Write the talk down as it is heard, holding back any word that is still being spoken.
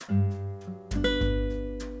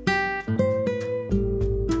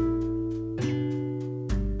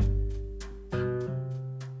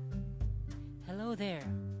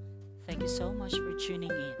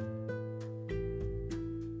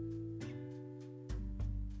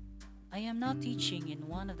I am now teaching in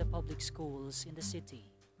one of the public schools in the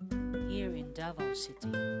city, here in Davao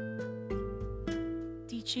City.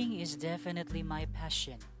 Teaching is definitely my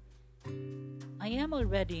passion. I am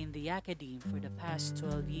already in the academe for the past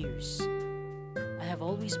 12 years. I have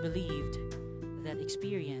always believed that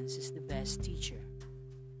experience is the best teacher.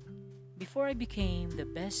 Before I became the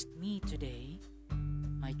best me today,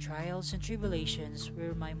 my trials and tribulations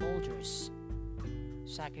were my molders.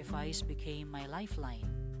 Sacrifice became my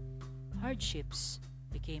lifeline. Hardships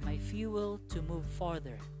became my fuel to move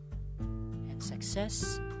farther. And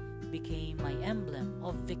success became my emblem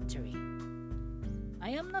of victory. I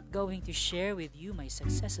am not going to share with you my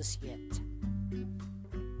successes yet.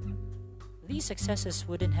 These successes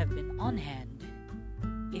wouldn't have been on hand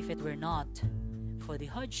if it were not for the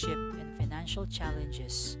hardship and financial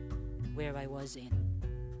challenges where I was in.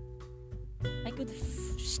 I could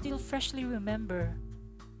still freshly remember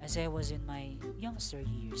as I was in my youngster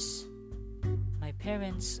years. My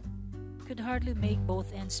parents could hardly make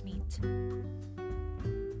both ends meet.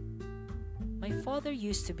 My father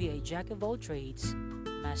used to be a jack of all trades,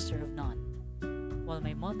 master of none, while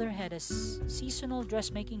my mother had a seasonal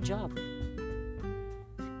dressmaking job.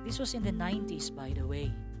 This was in the 90s, by the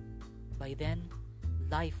way. By then,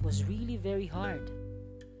 life was really very hard.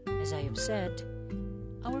 As I have said,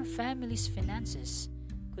 our family's finances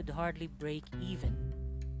could hardly break even.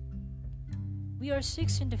 We are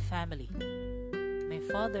 6 in the family. My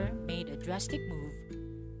father made a drastic move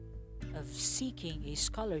of seeking a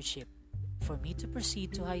scholarship for me to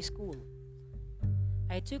proceed to high school.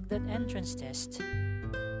 I took that entrance test,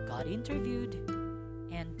 got interviewed,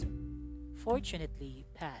 and fortunately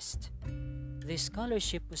passed. This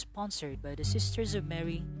scholarship was sponsored by the Sisters of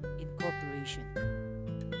Mary Incorporation.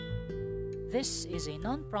 This is a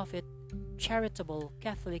non-profit charitable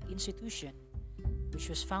Catholic institution which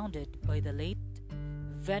was founded by the late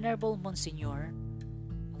Venerable Monsignor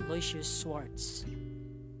Aloysius Swartz.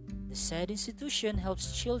 The said institution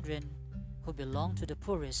helps children who belong to the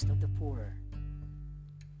poorest of the poor.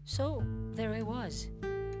 So, there I was.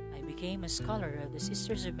 I became a scholar of the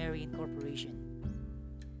Sisters of Mary Incorporation.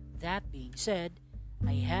 That being said,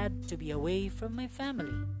 I had to be away from my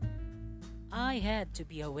family. I had to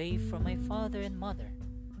be away from my father and mother.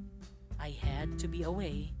 I had to be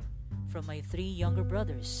away from my 3 younger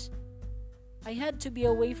brothers. I had to be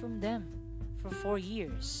away from them for 4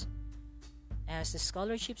 years, as the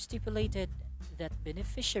scholarship stipulated that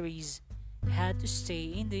beneficiaries had to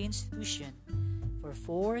stay in the institution for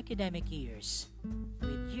 4 academic years,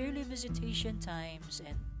 with yearly visitation times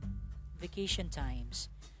and vacation times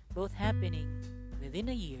both happening within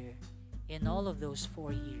a year in all of those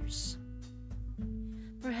 4 years.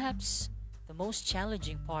 Perhaps the most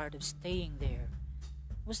challenging part of staying there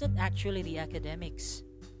was not actually the academics,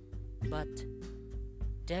 but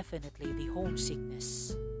definitely the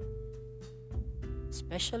homesickness,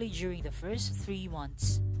 especially during the first 3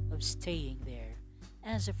 months of staying there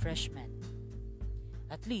as a freshman.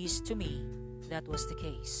 At least to me, that was the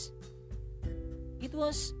case. It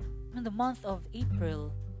was in the month of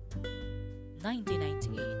April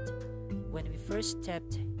 1998 when we first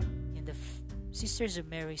stepped in the Sisters of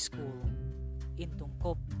Mary School in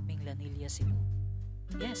Tungkop, Minglanilla, Cebu.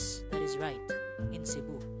 Yes, that is right, in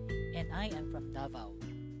Cebu, and I am from Davao.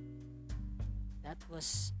 That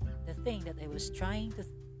was the thing that I was trying to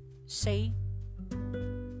say,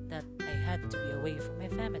 that I had to be away from my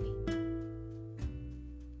family.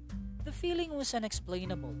 The feeling was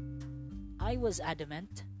unexplainable. I was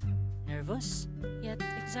adamant, nervous, yet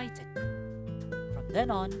excited. From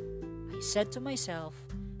then on, I said to myself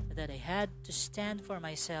that I had to stand for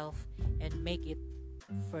myself and make it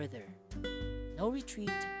further. No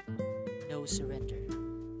retreat, no surrender.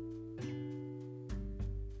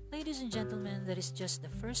 Ladies and gentlemen, that is just the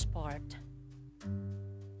first part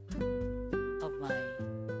of my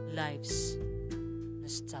life's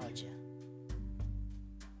nostalgia.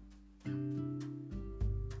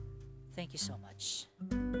 Thank you so much.